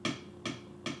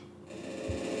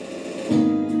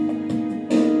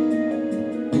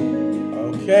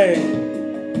Okay.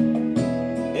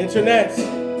 Internet,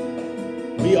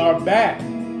 we are back.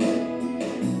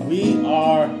 We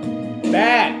are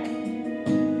back.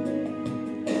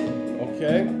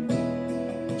 Okay.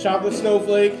 Chocolate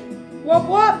Snowflake. Whoop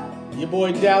whoop. Your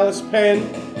boy Dallas Penn.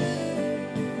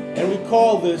 And we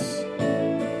call this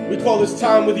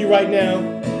time with you right now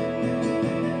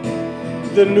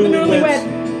the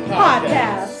Newlyweds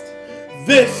Podcast.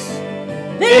 This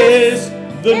is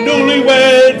the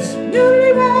Newlyweds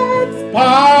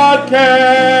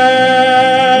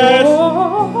Podcast.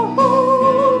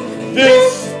 Oh,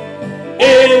 This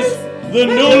is the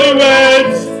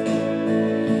Newlyweds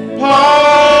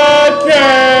Podcast.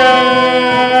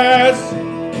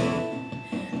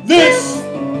 This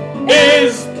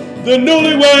is the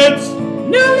Newlyweds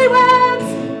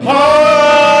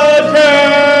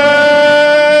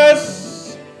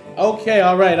Podcast. Okay,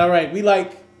 all right. We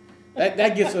like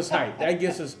that gets us hyped. That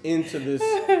gets us into this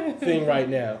thing right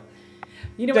now.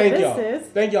 You know Thank what y'all. this is?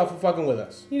 Thank y'all for fucking with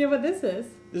us. You know what this is?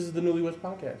 This is the Newlyweds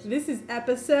Podcast. This is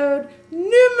episode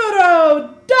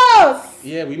numero dos.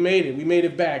 Yeah, we made it. We made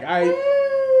it back. I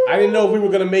didn't know if we were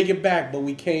gonna make it back, but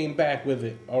we came back with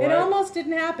it. All right. It almost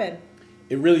didn't happen.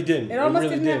 It really didn't. It almost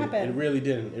really didn't happen. It really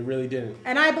didn't.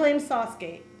 And I blame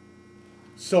Saucegate.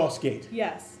 Saucegate.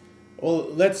 Yes. Well,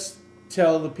 let's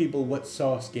tell the people what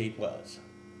Saucegate was.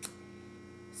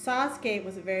 Saucegate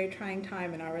was a very trying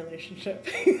time in our relationship.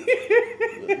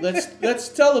 Let's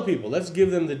tell the people. Let's give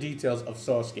them the details of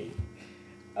Saucegate.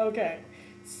 Okay.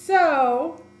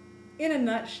 So, in a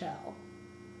nutshell,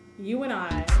 you and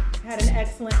I had an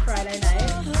excellent Friday night.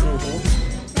 Mm-hmm.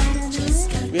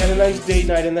 We had a nice date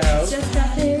night in the house. Just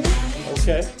got there.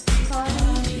 Okay.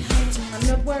 I'm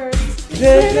no words.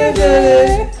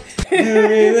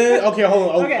 Okay, hold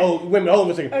on. Okay. Wait a minute. Hold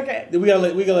on a second. Okay. We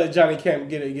gotta let Johnny Kemp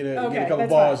get a couple that's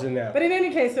bars fine. in now. But in any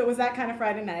case, it was that kind of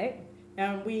Friday night,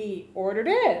 and we ordered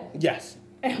in, Yes.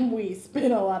 and we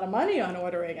spent a lot of money on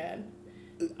ordering in.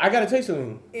 I gotta tell you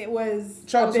something. It was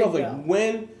Charles a big Snowflake, bill.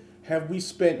 when have we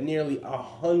spent nearly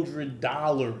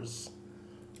 $100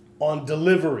 on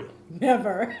delivery?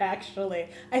 Never, actually.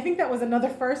 I think that was another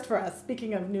first for us.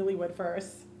 Speaking of newlywed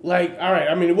firsts. Like, all right,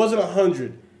 I mean, it wasn't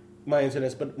 $100, my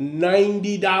internet, but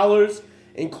 $90,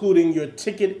 including your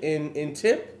ticket and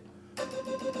tip.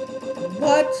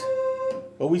 What?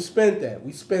 But we spent that.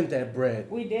 We spent that bread.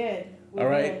 We did. We All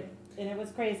right. did. And it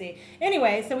was crazy.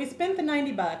 Anyway, so we spent the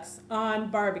 $90 on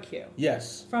barbecue.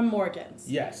 Yes. From Morgan's.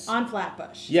 Yes. On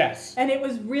Flatbush. Yes. And it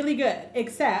was really good,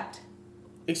 except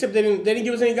Except they didn't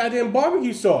give us any goddamn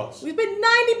barbecue sauce. we spent $90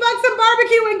 on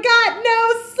barbecue and got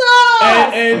no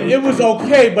sauce. And it was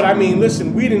okay, but I mean,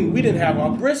 listen, we didn't have our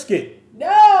brisket.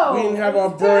 No. We didn't have it our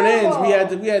was burnt ends.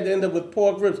 terrible. We had to end up with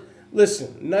pork ribs.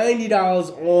 Listen,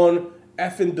 $90 on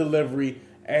effing delivery,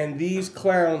 and these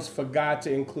clowns forgot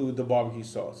to include the barbecue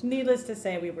sauce. Needless to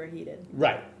say, we were heated.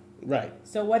 Right.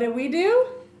 So what did we do?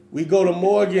 We go to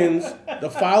Morgan's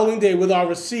the following day with our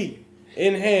receipt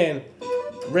in hand,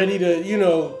 ready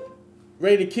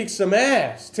to kick some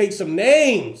ass, take some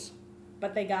names.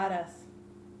 But they got us.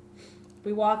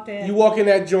 We walked in. You walk in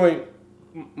that joint,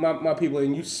 my people,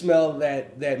 and you smell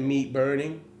that meat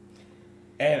burning.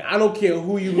 And I don't care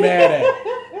who you mad at.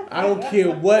 I don't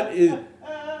care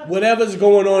whatever's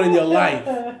going on in your life.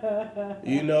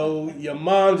 You know, your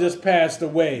mom just passed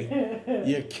away.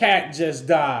 Your cat just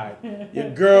died. Your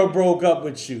girl broke up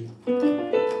with you.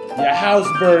 Your house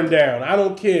burned down. I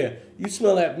don't care. You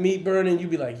smell that meat burning, you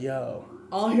be like, yo.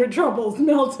 All your troubles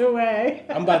melt away.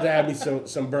 I'm about to have me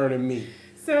some burning meat.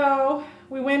 So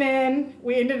we went in.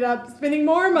 We ended up spending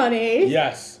more money.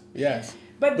 Yes.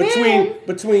 But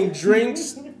between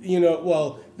drinks,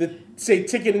 say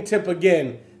ticket and tip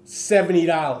again,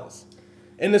 $70.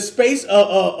 In the space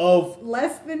of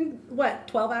less than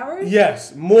 12 hours?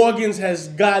 Yes, Morgan's has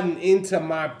gotten into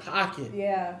my pocket.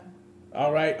 Yeah.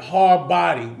 All right, hard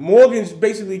body. Morgan's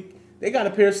basically, they got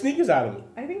a pair of sneakers out of me.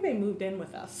 I think they moved in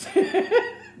with us.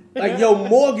 Like, yo,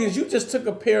 Morgan's, you just took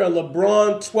a pair of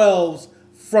LeBron 12s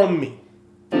from me,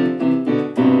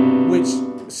 which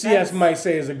CS might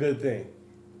say is a good thing.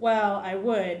 Well, I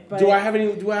would, but Do I have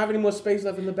any more space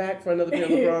left in the back for another pair of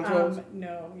LeBron 12s?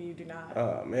 No, you do not.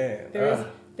 Oh man.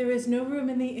 There is no room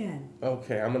in the inn.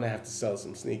 Okay, I'm gonna have to sell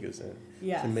some sneakers then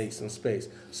Yes. to make some space.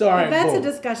 So all right, But that's boom. a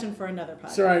discussion for another podcast.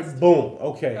 So all right, boom.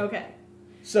 Okay. Okay.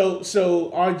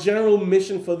 So our general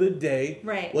mission for the day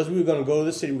Right. was we were gonna go to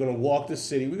the city. We're gonna walk the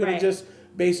city. We're gonna Right. just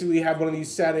basically have one of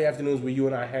these Saturday afternoons where you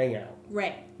and I hang out.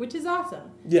 Right, which is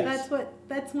awesome. Yes.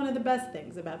 That's one of the best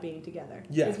things about being together.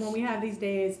 Yes. Is when we have these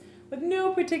days with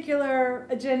no particular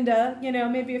agenda,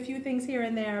 maybe a few things here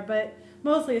and there, but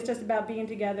mostly it's just about being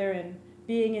together and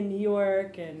being in New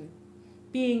York and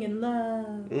being in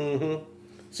love. Mm-hmm.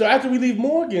 So after we leave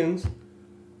Morgan's,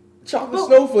 chocolate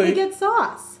snowflake. We get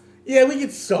sauce. Yeah, we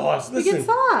get sauce. Listen, we get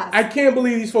sauce. I can't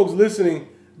believe these folks listening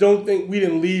don't think we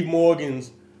didn't leave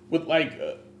Morgan's with like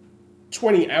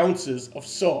 20 ounces of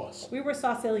sauce. We were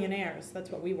saucillionaires. That's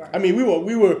what we were. I mean, we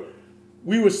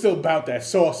were still about that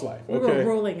sauce life. Okay? We were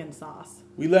rolling in sauce.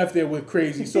 We left there with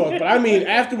crazy sauce. But I mean,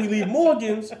 after we leave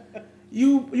Morgan's,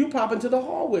 you pop into the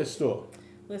hardware store.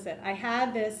 Listen, I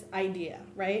had this idea,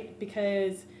 right?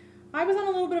 Because I was on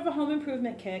a little bit of a home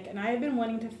improvement kick, and I had been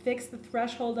wanting to fix the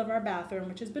threshold of our bathroom,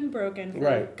 which has been broken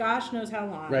for gosh knows how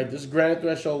long. Right, this granite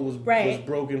threshold was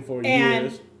broken for and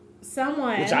years.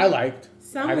 Someone, which I liked.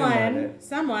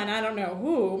 Someone, I don't know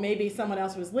who, maybe someone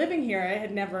else who was living here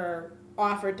had never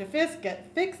offered to fix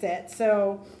it.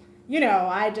 So,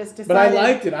 I just decided. But I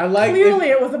liked it. Clearly,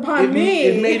 it was upon me.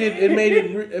 It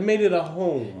made it a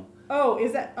home. Oh,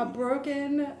 is that a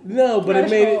broken? No, but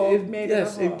it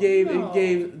it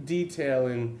gave detail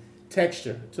and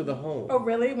texture to the home. Oh,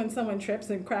 really? When someone trips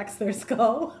and cracks their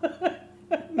skull?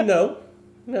 No,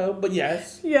 but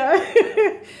yes. Yeah.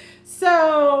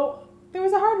 So there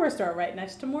was a hardware store right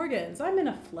next to Morgan's. I'm in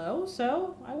a flow,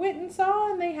 so I went and saw,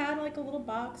 and they had like a little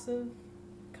box of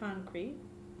concrete,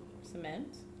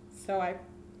 cement. So I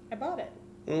bought it.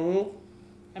 Mm-hmm.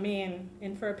 I mean,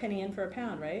 in for a penny, in for a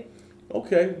pound, right?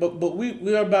 Okay, but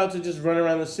we are about to just run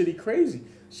around the city crazy.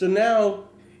 So now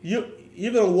you're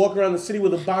gonna walk around the city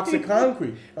with a box of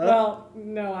concrete. Huh? Well,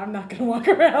 no, I'm not gonna walk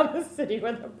around the city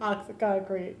with a box of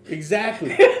concrete.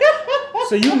 Exactly.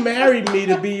 So you married me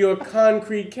to be your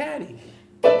concrete caddy.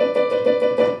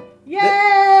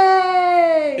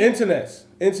 Yay!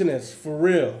 Internets, for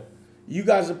real. You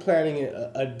guys are planning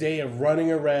a day of running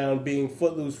around, being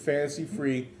footloose, fancy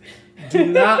free. Do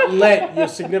not let your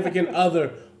significant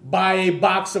other buy a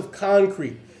box of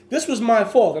concrete. This was my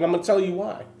fault, and I'm going to tell you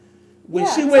why. When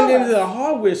she went into the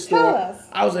hardware store,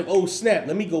 I was like, oh, snap,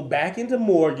 let me go back into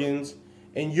Morgan's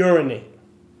and urinate.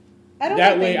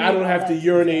 That way I don't have to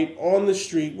urinate on the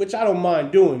street, which I don't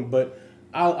mind doing, but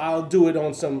I'll do it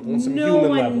on some human level. No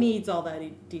one needs all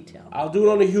that detail. I'll do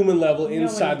it on a human level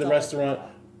inside the restaurant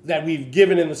that we've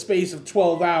given in the space of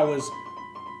 12 hours,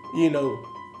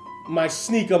 my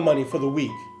sneaker money for the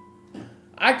week.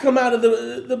 I come out of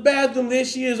the bathroom, there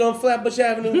she is on Flatbush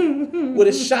Avenue with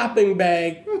a shopping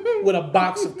bag with a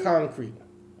box of concrete.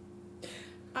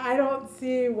 I don't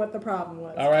see what the problem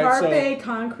was. All right, Carpe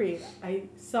concrete. I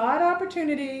saw an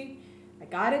opportunity. I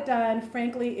got it done.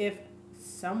 Frankly, if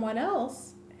someone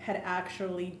else had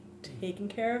actually taken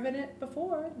care of it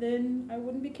before, then I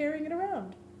wouldn't be carrying it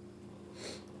around.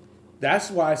 That's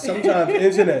why sometimes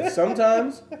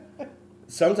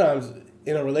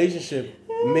in a relationship,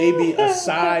 maybe a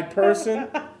side person,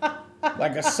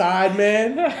 like a side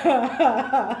man,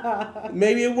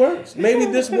 maybe it works. Maybe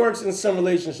this works in some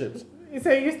relationships.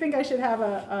 So you think I should have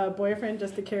a boyfriend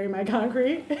just to carry my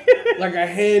concrete? Like a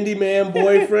handyman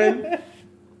boyfriend?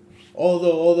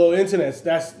 Although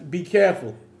be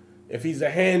careful. If he's a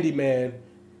handyman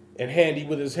and handy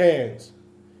with his hands,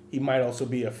 he might also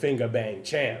be a finger bang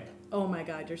champ. Oh my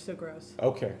God, you're so gross.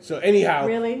 Okay, so anyhow,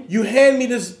 really? You hand me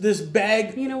this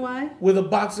bag. You know why? With a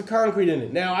box of concrete in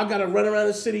it. Now I gotta run around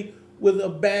the city with a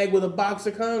bag with a box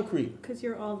of concrete. Because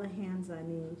you're all the hands I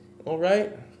need. All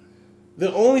right.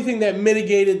 The only thing that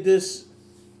mitigated this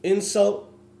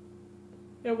insult.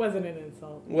 It wasn't an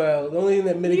insult. Well, the only thing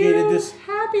that mitigated this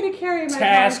happy to carry my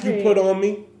task concrete. You put on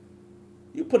me.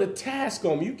 You put a task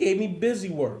on me. You gave me busy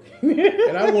work,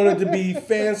 and I wanted to be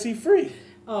fancy free.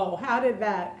 Oh, how did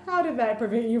that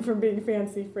prevent you from being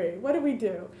fancy free? What did we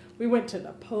do? We went to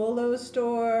the Polo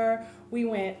store. We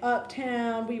went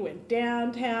uptown. We went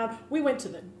downtown. We went to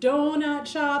the donut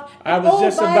shop. I was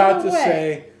just about to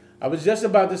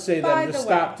say that the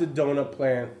stop to donut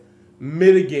plant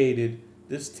mitigated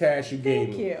this task you gave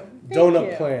me.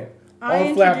 Donut plant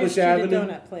on Flatbush Avenue.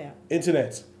 Donut plant.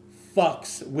 Internets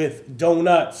fucks with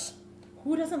donuts.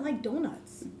 Who doesn't like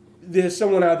donuts? There's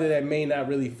someone out there that may not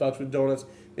really fucks with donuts.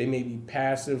 They may be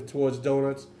passive towards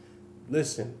donuts.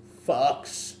 Listen,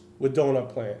 fucks with donut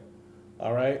plant.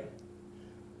 All right?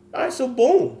 All right, so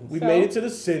boom. We made it to the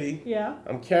city. Yeah.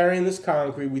 I'm carrying this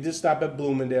concrete. We just stopped at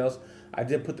Bloomingdale's. I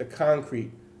did put the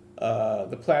concrete,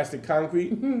 the plastic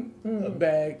concrete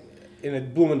bag in a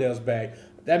Bloomingdale's bag.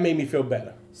 That made me feel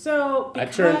better. So I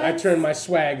turned my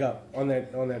swag up on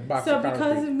that box of concrete. So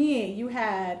because of me, you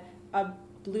had a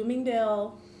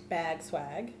Bloomingdale bag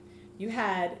swag. You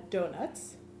had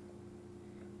donuts.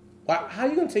 Well, how are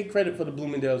you going to take credit for the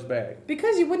Bloomingdale's bag?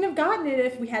 Because you wouldn't have gotten it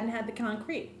if we hadn't had the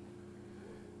concrete.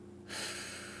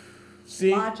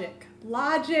 See? Logic.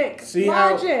 Logic. See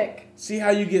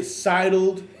how you get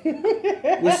sidled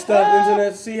with stuff,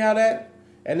 internet? See how that?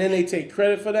 And then they take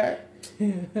credit for that?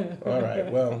 All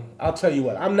right, well, I'll tell you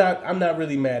what. I'm not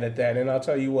really mad at that, and I'll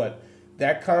tell you what.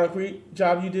 That concrete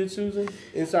job you did, Susan,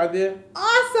 inside there.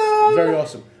 Awesome. Very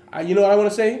awesome. You know what I want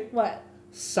to say? What?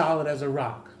 Solid as a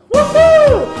rock.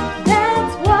 Woohoo!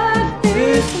 That's what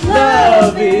this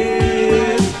love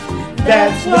is.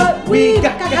 That's what we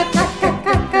got.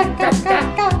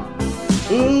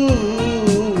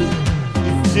 Ooh,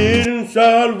 sit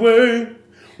inside way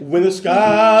when the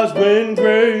skies went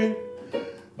gray.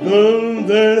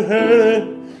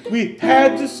 We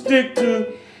had to stick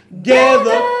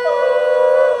together.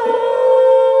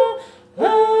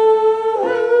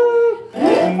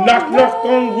 Knock, knock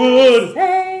on wood.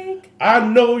 I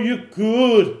know you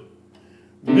could.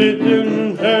 We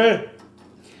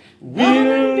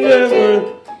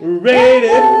never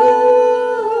rated.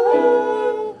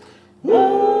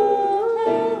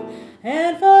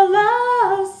 And for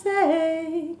love's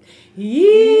sake,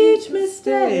 each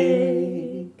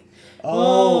mistake,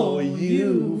 oh,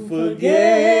 you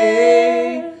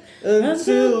forget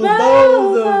until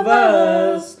both of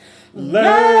us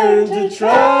learn to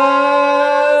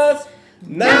trust,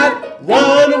 not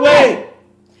run away.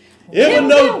 It was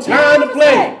no time to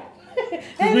play.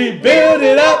 We build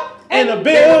it up and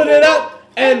build it up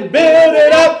and build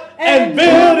it up and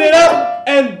build it up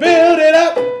and build it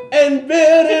up and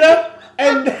build it up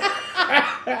and.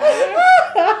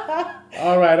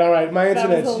 All right. My internet.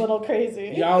 That was a little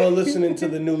crazy. Y'all are listening to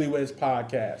the Newlyweds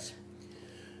podcast.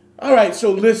 All right,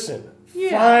 so listen.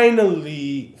 Yeah.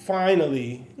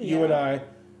 Finally, you and I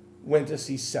went to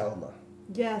see Selma.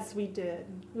 Yes, we did.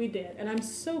 And I'm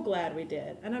so glad we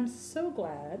did. And I'm so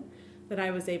glad that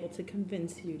I was able to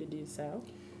convince you to do so.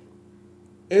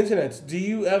 Internets, do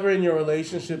you ever in your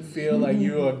relationship feel like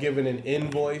you are given an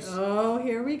invoice? Oh,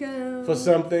 here we go. For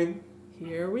something?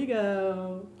 Here we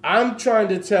go. I'm trying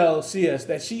to tell CS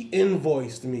that she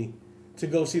invoiced me to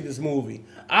go see this movie.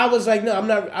 I was like, no,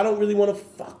 I don't really want to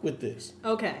fuck with this.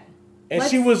 Okay. And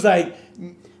she was like,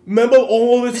 remember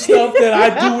all the stuff that I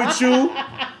do with you?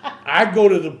 I go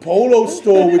to the polo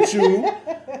store with you.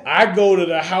 I go to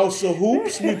the House of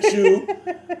Hoops with you.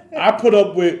 I put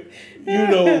up with,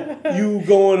 you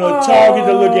going to Target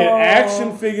to look at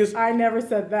action figures. I never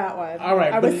said that one. All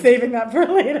right. I was saving that for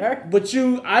later. But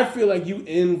I feel like you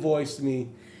invoiced me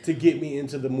to get me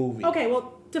into the movie. Okay,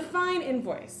 well, define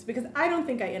invoice, because I don't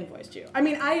think I invoiced you. I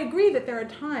mean, I agree that there are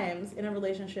times in a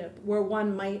relationship where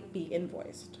one might be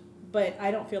invoiced, but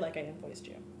I don't feel like I invoiced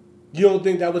you. You don't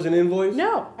think that was an invoice?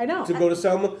 No, I don't. To go to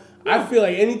Selma? No. I feel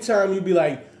like anytime you be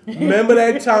like, remember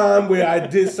that time where I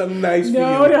did something nice for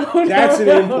you? That's an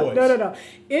invoice. No.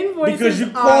 Invoices because you're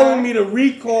calling me to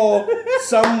recall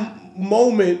some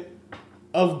moment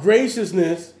of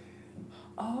graciousness.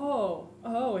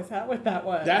 Oh, is that what that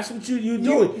was? That's what you're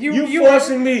doing. You're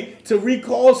forcing me to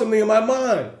recall something in my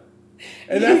mind.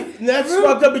 And that's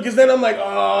fucked up because then I'm like,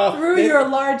 Through your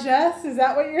largesse? Is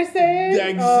that what you're saying?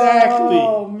 Exactly.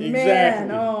 Oh, man.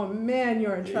 Exactly. Oh, man,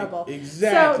 you're in trouble.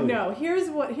 Exactly. So, no, here's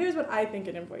what I think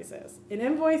an invoice is. An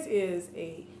invoice is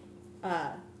a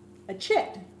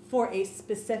check for a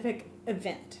specific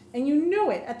event. And you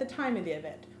know it at the time of the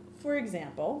event. For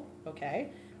example,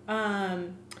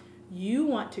 you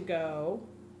want to go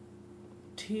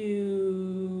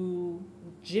to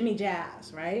Jimmy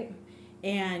Jazz, right?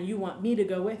 And you want me to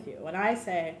go with you. And I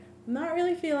say, I'm not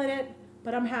really feeling it,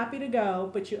 but I'm happy to go,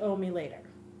 but you owe me later.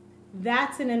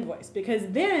 That's an invoice. Because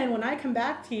then when I come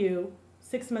back to you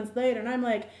 6 months later and I'm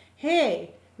like,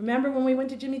 hey, remember when we went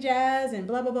to Jimmy Jazz and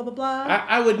blah, blah, blah, blah, blah?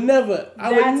 I would never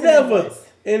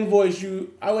invoice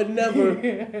you. I would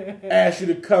never ask you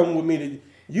to come with me to...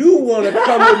 You want to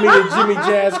come with me to Jimmy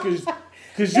Jazz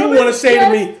because you want to say to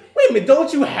me, wait a minute,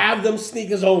 don't you have them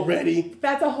sneakers already?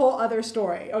 That's a whole other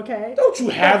story, okay? Don't you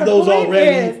have those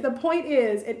already? The point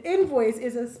is, an invoice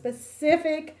is a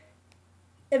specific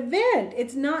event.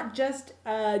 It's not just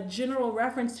a general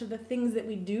reference to the things that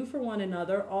we do for one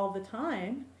another all the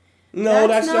time. No,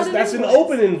 that's an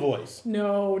open invoice.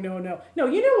 No. No,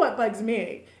 you know what bugs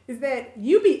me is that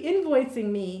you be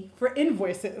invoicing me for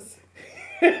invoices.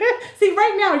 See,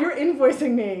 right now you're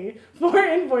invoicing me for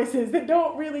invoices that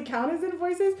don't really count as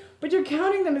invoices, but you're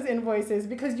counting them as invoices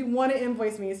because you want to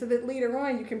invoice me so that later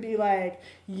on you can be like,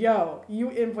 yo, you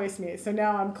invoiced me, so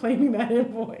now I'm claiming that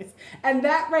invoice. And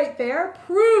that right there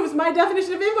proves my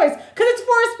definition of invoice because it's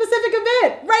for a specific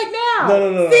event right now.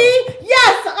 No. See?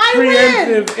 Yes, I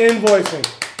win. Preemptive invoicing.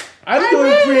 I'm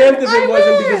doing preemptive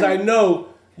invoicing because I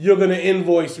know you're going to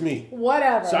invoice me.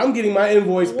 Whatever. So I'm getting my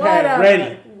invoice pad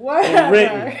ready.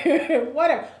 Whatever.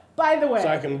 Whatever. By the way. So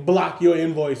I can block your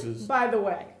invoices. By the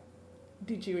way,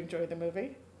 did you enjoy the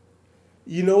movie?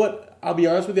 You know what? I'll be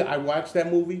honest with you. I watched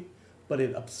that movie, but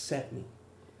it upset me.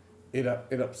 It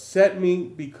upset me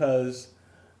because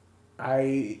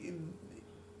I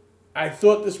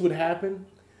thought this would happen.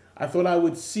 I thought I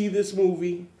would see this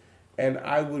movie and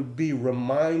I would be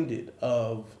reminded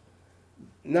of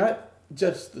not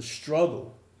just the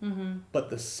struggle, but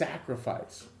the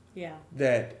sacrifice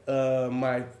that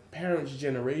my parents'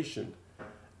 generation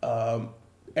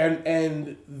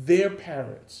and their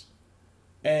parents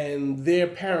and their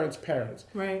parents' parents,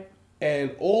 right,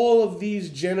 and all of these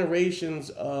generations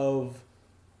of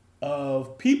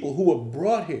people who were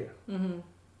brought here.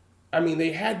 I mean,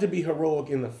 they had to be heroic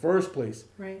in the first place,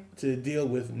 right, to deal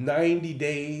with 90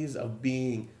 days of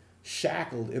being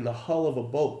shackled in the hull of a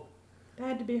boat. They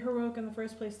had to be heroic in the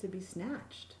first place to be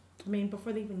snatched. I mean,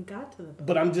 before they even got to the boat.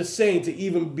 But I'm just saying, to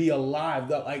even be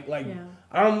alive,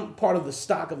 I'm part of the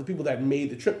stock of the people that made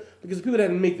the trip. Because the people that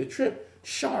didn't make the trip,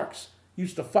 sharks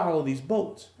used to follow these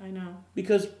boats. I know.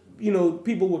 Because,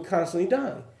 people were constantly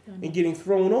dying and getting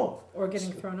thrown off. Or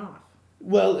getting thrown off.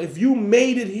 Well, if you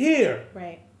made it here,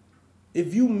 right,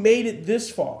 if you made it this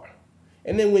far,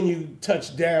 and then when you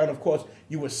touched down, of course,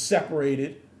 you were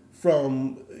separated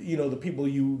from, the people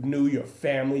you knew, your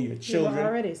family, your children. You were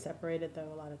already separated,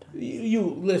 though, a lot of times. You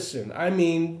listen, I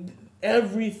mean,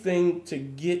 everything to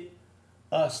get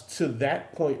us to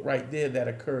that point right there that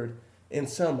occurred in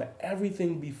Selma,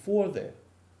 everything before then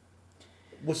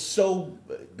was so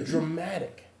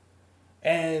dramatic.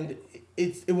 And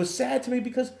it was sad to me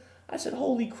because I said,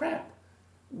 holy crap,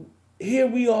 here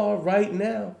we are right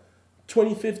now,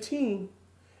 2015,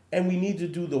 and we need to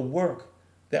do the work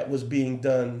that was being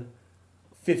done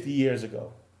 50 years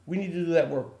ago. We need to do that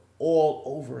work all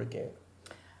over again.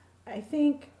 I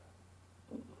think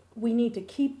we need to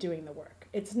keep doing the work.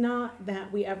 It's not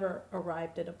that we ever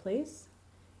arrived at a place.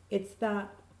 It's that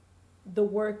the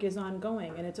work is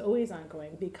ongoing, and it's always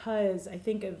ongoing, because I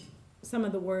think of some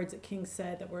of the words that King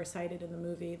said that were cited in the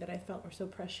movie that I felt were so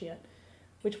prescient,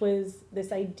 which was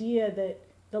this idea that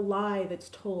the lie that's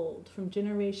told from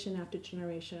generation after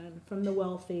generation, from the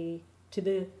wealthy to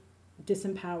the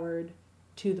disempowered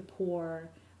to the poor,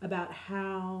 about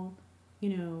how,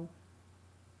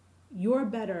 you're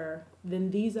better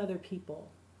than these other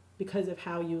people because of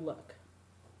how you look,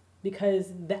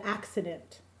 because the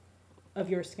accident of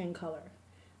your skin color.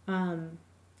 And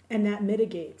that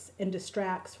mitigates and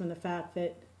distracts from the fact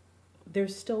that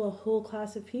there's still a whole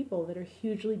class of people that are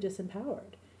hugely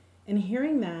disempowered. And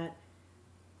hearing that,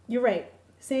 you're right,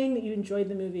 saying that you enjoyed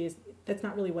the movie, that's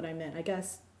not really what I meant. I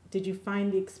guess, did you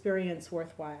find the experience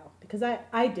worthwhile? Because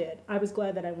I did. I was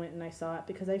glad that I went and I saw it,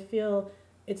 because I feel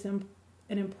it's an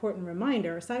important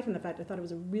reminder, aside from the fact I thought it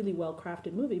was a really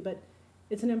well-crafted movie, but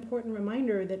it's an important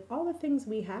reminder that all the things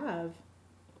we have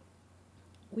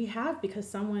because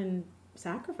someone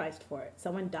sacrificed for it,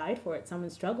 someone died for it, someone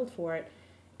struggled for it,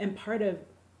 and part of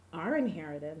our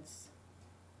inheritance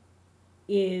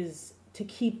is to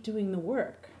keep doing the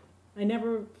work. I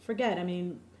never forget,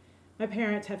 my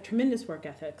parents have tremendous work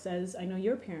ethics, as I know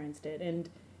your parents did, and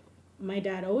my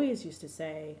dad always used to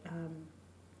say,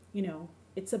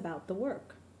 it's about the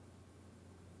work.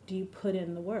 Do you put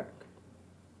in the work?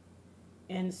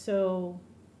 And so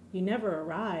you never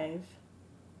arrive,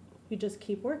 you just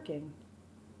keep working.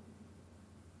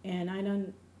 And I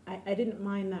didn't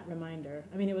mind that reminder.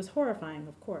 It was horrifying,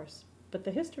 of course, but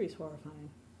the history's horrifying.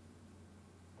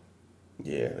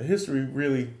 Yeah, the history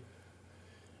really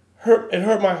hurt. It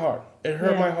hurt my heart. It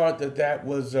hurt my heart that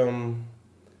was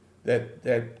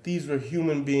that these were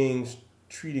human beings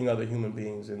treating other human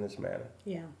beings in this manner.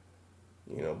 Yeah.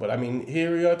 But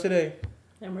here we are today.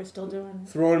 And we're still doing it.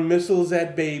 Throwing missiles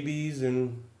at babies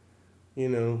and,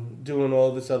 doing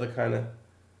all this other kind of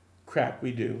crap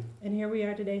we do. And here we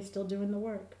are today, still doing the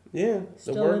work. Yeah.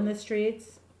 Still in the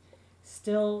streets,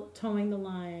 still towing the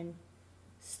line,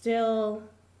 still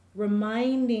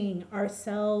reminding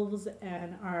ourselves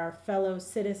and our fellow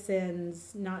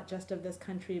citizens, not just of this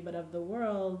country, but of the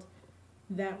world,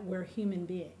 that we're human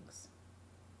beings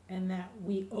and that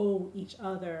we owe each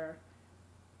other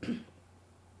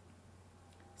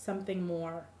something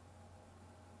more.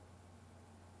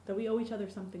 That we owe each other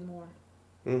something more.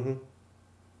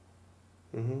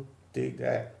 Dig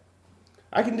that.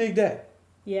 I can dig that.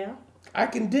 Yeah? I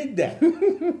can dig that.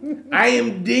 I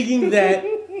am digging that.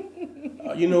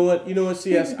 You know what,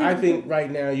 CS? I think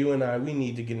right now you and I, we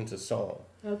need to get into song.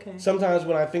 Okay. Sometimes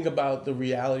when I think about the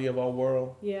reality of our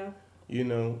world, yeah,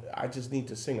 I just need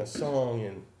to sing a song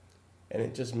and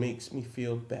it just makes me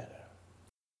feel better.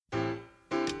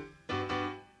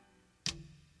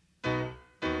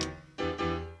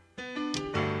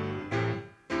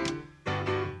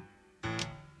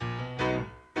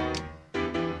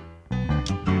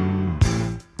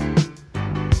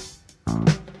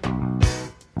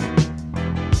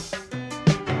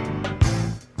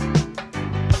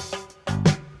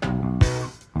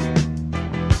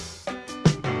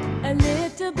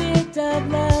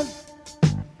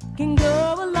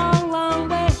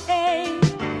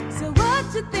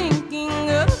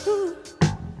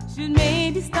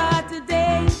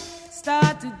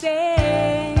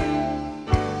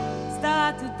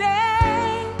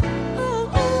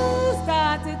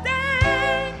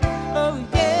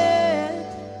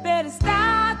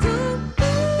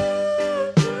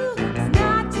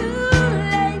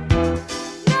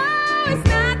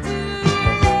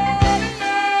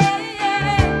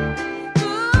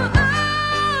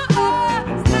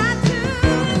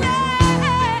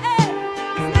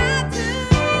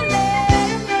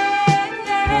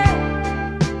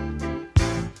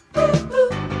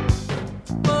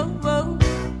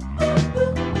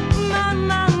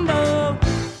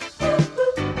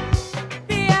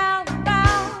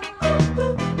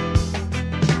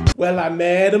 Well, I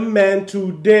met a man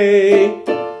today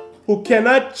who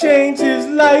cannot change his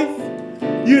life.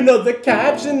 You know the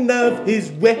caption of his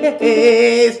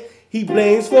ways. He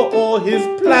blames for all his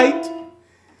plight.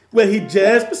 Well, he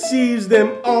just perceives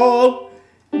them all,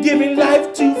 giving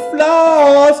life to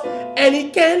flaws, and he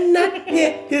cannot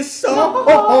hear his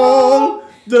song.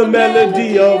 The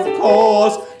melody, of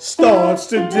course, starts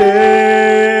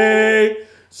today.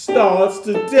 Starts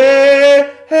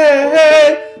today.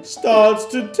 Hey, starts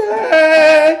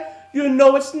today. You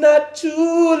know it's not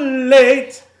too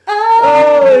late.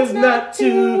 Oh, it's not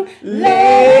too late.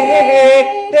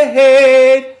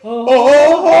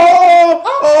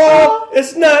 Oh,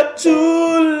 it's not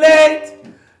too late.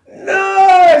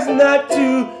 No, it's not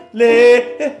too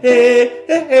late.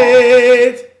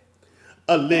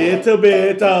 A little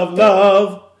bit of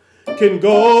love can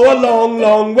go a long,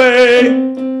 long way.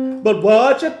 But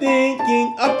what you're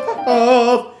thinking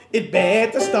of, it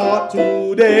better start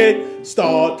today.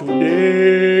 Start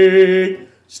today.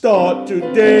 Start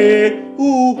today.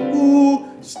 Ooh,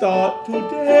 start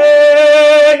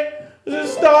today.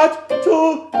 Start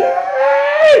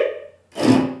today.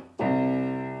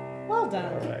 Well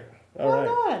done. All right. Well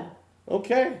done.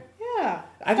 Okay. Yeah.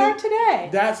 Start today.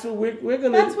 That's what we're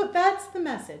gonna. That's the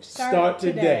message. Start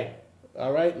today.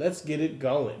 All right. Let's get it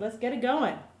going. Let's get it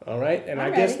going. All right. And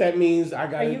I'm I guess ready. that means I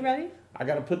gotta. Are you ready? I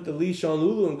gotta put the leash on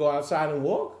Lulu and go outside and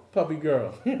walk, puppy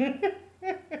girl.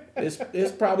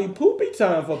 It's probably poopy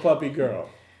time for puppy girl.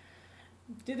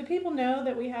 Do the people know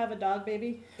that we have a dog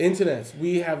baby? Internets.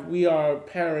 We are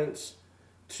parents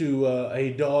to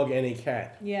a dog and a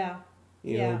cat. Yeah.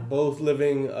 You know, both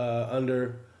living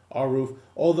under our roof.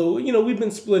 Although, you know, we've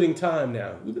been splitting time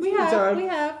now. We've been splitting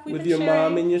time We've with been your sharing.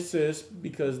 mom and your sis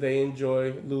because they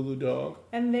enjoy Lulu dog.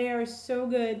 And they are so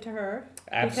good to her.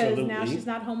 Absolutely. Because now she's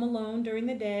not home alone during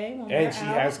the day when And we're she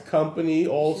out. has company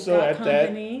also at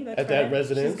that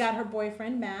residence. She's got her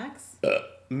boyfriend, Max.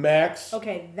 Max.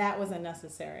 Okay, that was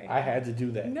unnecessary. I had to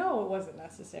do that. No, it wasn't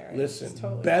necessary. Listen, It's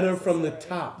totally better from the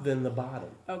unnecessary. top than the bottom.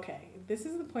 Okay, this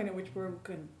is the point at which we're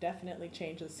going to definitely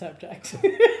change the subject.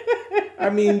 I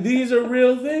mean, these are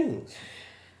real things.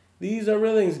 These are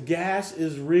real things. Gas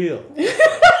is real.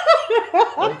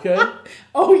 Okay?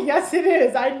 Oh, yes, it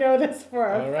is. I know this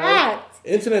for a fact.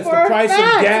 Internet's For the a price of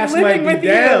fact, gas living might be with you.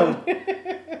 down.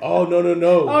 Oh,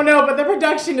 no. Oh, no, but the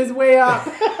production is way up.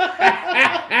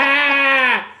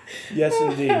 Yes,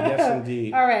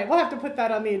 indeed. All right, we'll have to put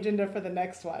that on the agenda for the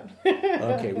next one.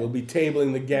 Okay, we'll be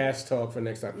tabling the gas talk for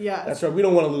next time. Yes. That's right. We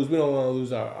don't want to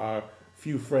lose our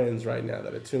few friends right now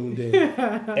that are tuned in.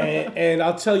 and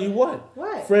I'll tell you what.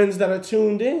 What? Friends that are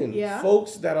tuned in. Yeah.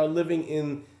 Folks that are living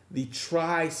in the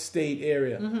tri-state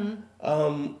area.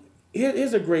 Mm-hmm.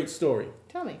 Here's a great story.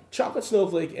 Tell me. Chocolate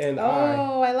Snowflake and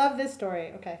I love this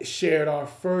story. Okay. shared our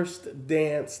first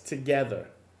dance together.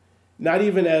 Not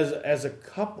even as a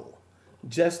couple,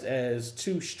 just as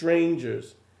two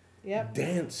strangers Yep.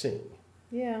 dancing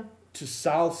Yeah. to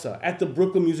salsa at the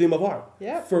Brooklyn Museum of Art.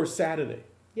 Yep. First Saturday.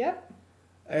 Yep.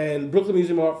 And Brooklyn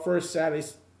Museum of Art first Saturday,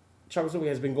 Chocolate Snowflake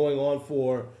has been going on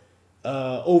for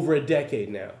over a decade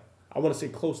now. I want to say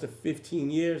close to 15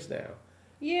 years now.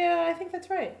 Yeah, I think that's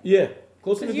right. Yeah,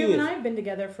 close to Because 15 you years. and I have been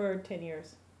together for 10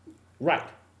 years. Right.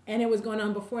 And it was going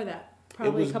on before that. It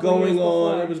Probably was a couple of years going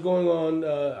on. before. It was going on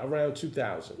around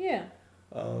 2000. Yeah.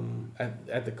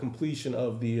 At the completion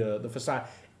of the facade.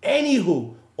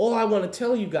 Anywho, all I want to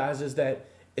tell you guys is that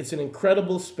it's an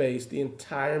incredible space. The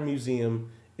entire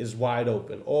museum is wide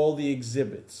open. All the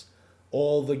exhibits,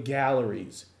 all the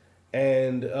galleries,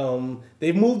 and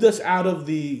they've moved us out of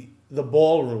the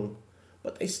ballroom,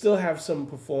 but they still have some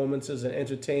performances and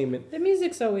entertainment. The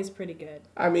music's always pretty good.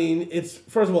 I mean, it's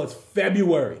first of all, it's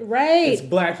February. Right. It's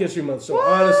Black History Month. So What?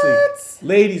 honestly,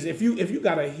 ladies, if you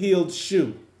got a heeled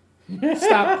shoe,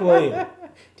 stop playing.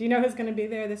 Do you know who's going to be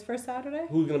there this first Saturday?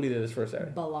 Who's gonna be there this first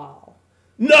Saturday? Bilal.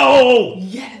 No!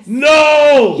 Yes.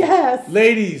 No! Yes.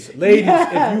 Ladies,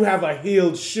 Yes. if you have a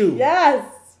heeled shoe, Yes.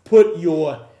 put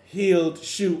your heeled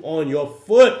shoe on your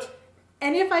foot.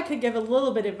 And if I could give a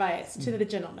little bit of advice to the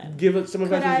gentleman. Give it some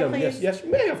advice Could to I them. Yes, please? yes,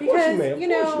 you may. Of Because, course you may. Of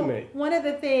course you may. one of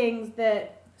the things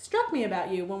that struck me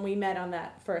about you when we met on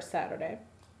that first Saturday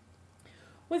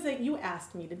was that you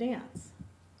asked me to dance.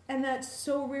 And that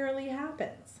so rarely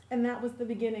happens. And that was the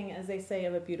beginning, as they say,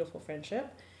 of a beautiful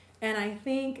friendship. And I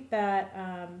think that,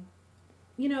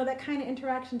 that kind of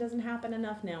interaction doesn't happen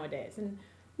enough nowadays. And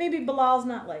maybe Bilal's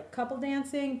not like couple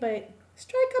dancing, but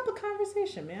strike up a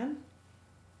conversation, man.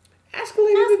 Ask a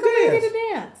lady to dance.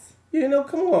 dance. You know,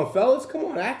 come on, fellas. Come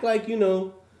on. Act like, Ask act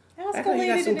a like you got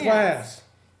lady some to class. dance.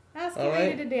 Ask All a lady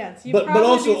right? to dance. You'd But probably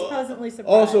also, be pleasantly surprised.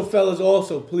 also, fellas,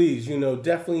 also, please,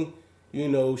 definitely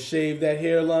shave that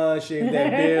hairline, shave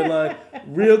that beardline.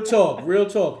 Real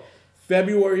talk.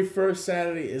 February 1st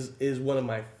Saturday is one of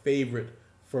my favorite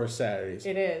first Saturdays.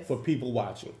 It is. For people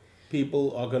watching.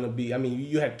 People are going to be,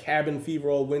 you had cabin fever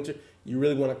all winter. You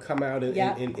really want to come out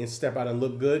and step out and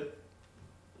look good.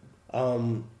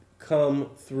 Come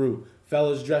through.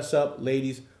 Fellas, dress up.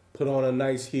 Ladies, put on a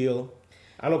nice heel.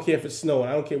 I don't care if it's snowing.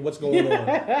 I don't care what's going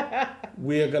on.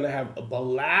 We're going to have a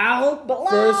Bilal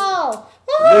first.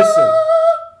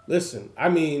 Listen.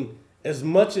 As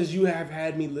much as you have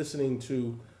had me listening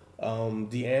to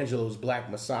D'Angelo's Black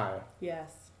Messiah.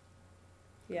 Yes.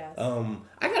 I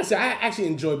gotta say, I actually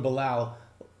enjoy Bilal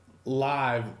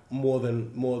live more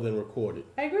than recorded.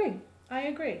 I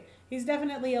agree. He's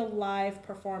definitely a live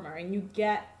performer, and you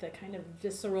get the kind of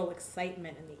visceral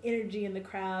excitement and the energy in the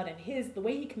crowd, and the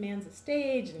way he commands the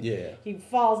stage, and he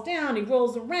falls down, he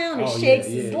rolls around, he shakes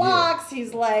his locks.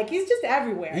 He's just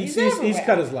everywhere. He's everywhere. He's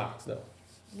cut his locks though.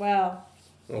 Well.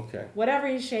 Okay. Whatever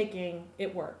he's shaking,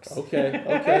 it works. Okay.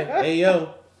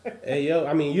 Ayo.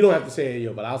 You don't have to say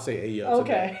ayo, but I'll say ayo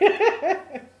today.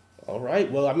 Okay. All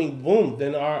right. Well, boom.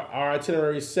 Then our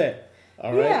itinerary is set.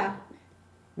 All right. Yeah.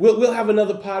 We'll have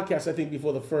another podcast, I think,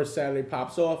 before the first Saturday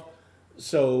pops off.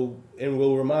 So, and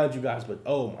we'll remind you guys. But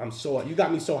you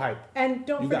got me so hyped. And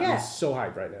don't forget, you got me so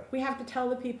hyped right now. We have to tell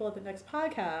the people at the next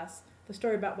podcast the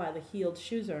story about why the heeled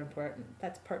shoes are important.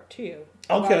 That's part 2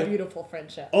 of our beautiful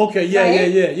friendship. Okay,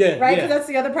 yeah. Right, because that's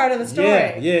the other part of the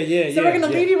story. Yeah. So we're going to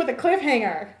leave you with a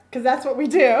cliffhanger, because that's what we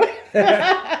do. You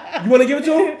want to give it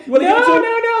to him? No.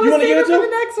 You want to give it to him?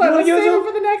 Let's save it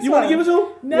for the next one. You want to give it to him?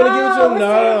 No.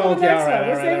 Okay,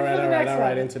 all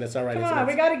right. Internet's all right. Come on,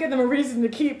 we got to give them a reason to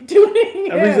keep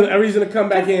doing a reason to come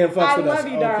back in and fuck with us. I love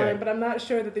you, darling, but I'm not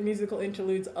sure that the musical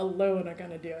interludes alone are going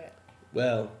to do it.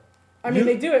 Well...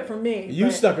 they do it for me. You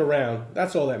stuck around.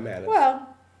 That's all that matters. Well.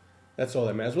 That's all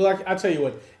that matters. Well, I'll tell you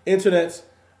what. Internets,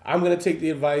 I'm going to take the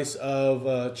advice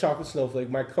of Chocolate Snowflake,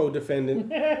 my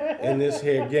co-defendant in this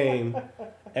here game.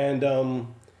 And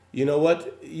you know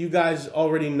what? You guys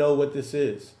already know what this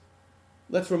is.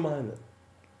 Let's remind them.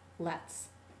 Let's.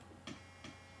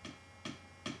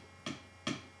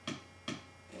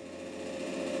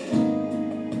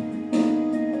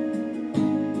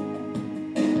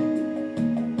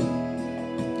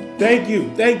 Thank you,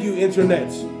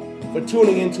 internets, for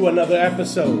tuning into another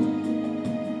episode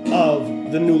of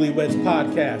the Newlyweds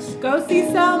podcast. Go see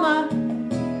Selma.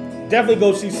 Definitely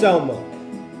go see Selma.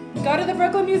 Go to the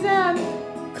Brooklyn Museum.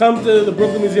 Come to the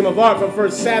Brooklyn Museum of Art for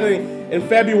first Saturday in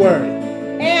February.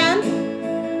 And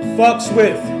fucks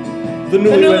with the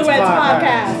Newlyweds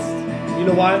podcast. You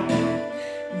know why?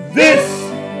 This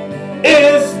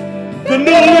is the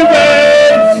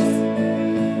Newlyweds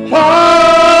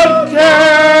podcast.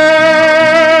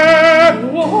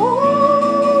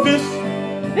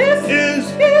 This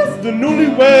is the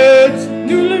Newlyweds.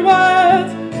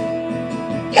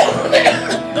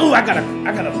 Oh, I got a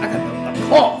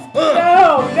cough.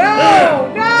 No.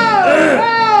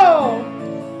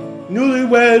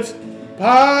 Newlyweds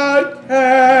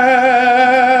podcast.